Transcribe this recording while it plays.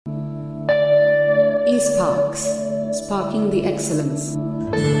eSparks, sparking the excellence.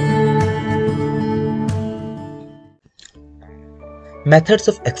 Methods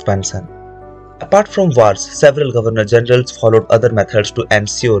of expansion. Apart from wars, several governor-generals followed other methods to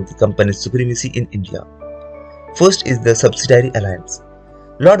ensure the company's supremacy in India. First is the subsidiary alliance.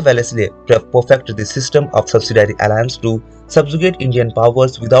 Lord Wellesley perfected the system of subsidiary alliance to subjugate Indian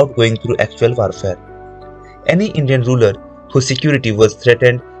powers without going through actual warfare. Any Indian ruler whose security was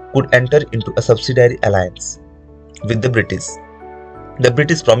threatened could enter into a subsidiary alliance with the British. The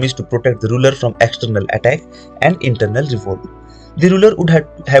British promised to protect the ruler from external attack and internal revolt. The ruler would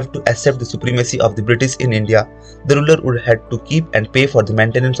have to accept the supremacy of the British in India. The ruler would have to keep and pay for the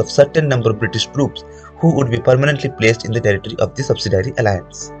maintenance of certain number of British troops who would be permanently placed in the territory of the subsidiary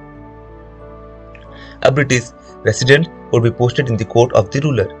alliance. A British resident would be posted in the court of the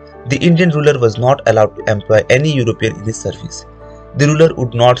ruler. The Indian ruler was not allowed to employ any European in his service. The ruler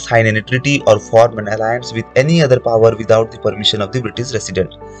would not sign any treaty or form an alliance with any other power without the permission of the British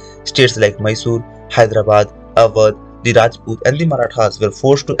resident. States like Mysore, Hyderabad, Awadh, the Rajput and the Marathas were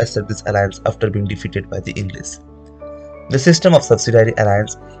forced to accept this alliance after being defeated by the English. The system of subsidiary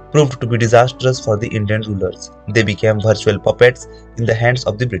alliance proved to be disastrous for the Indian rulers. They became virtual puppets in the hands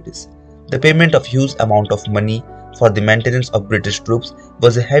of the British. The payment of huge amount of money for the maintenance of British troops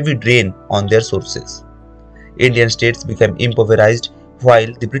was a heavy drain on their sources. Indian states became impoverished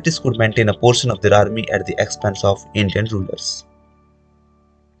while the British could maintain a portion of their army at the expense of Indian rulers.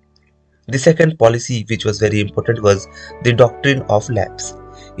 The second policy which was very important was the doctrine of lapse.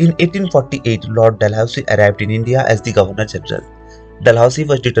 In 1848, Lord Dalhousie arrived in India as the Governor-General. Dalhousie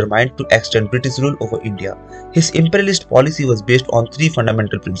was determined to extend British rule over India. His imperialist policy was based on three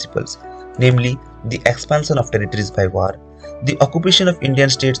fundamental principles, namely the expansion of territories by war, the occupation of Indian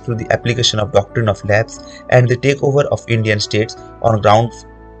states through the application of doctrine of lapse, and the takeover of Indian states on grounds.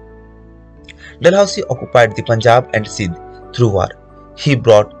 Dalhousie occupied the Punjab and Sindh through war. He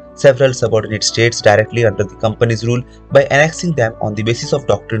brought several subordinate states directly under the company's rule by annexing them on the basis of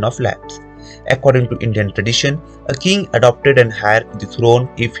doctrine of lapse. According to Indian tradition, a king adopted an heir to the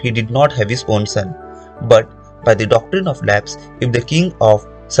throne if he did not have his own son. But by the doctrine of lapse, if the king of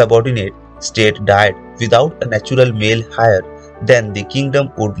subordinate state died without a natural male heir, then the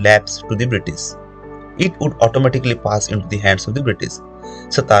kingdom would lapse to the British. It would automatically pass into the hands of the British.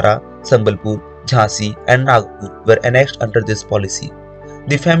 Satara, Sambalpur, Jhansi and Nagpur were annexed under this policy.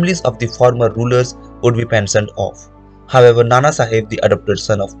 The families of the former rulers would be pensioned off. However, Nana Sahib, the adopted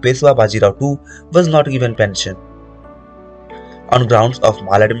son of Peshwa Bajirao II, was not given pension. On grounds of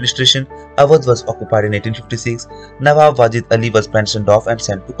maladministration, Awadh was occupied in 1856. Nawab Wajid Ali was pensioned off and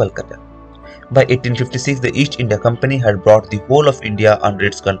sent to Calcutta. By 1856, the East India Company had brought the whole of India under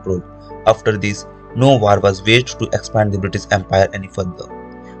its control. After this, no war was waged to expand the British Empire any further.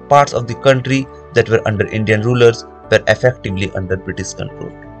 Parts of the country that were under Indian rulers were effectively under British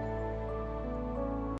control.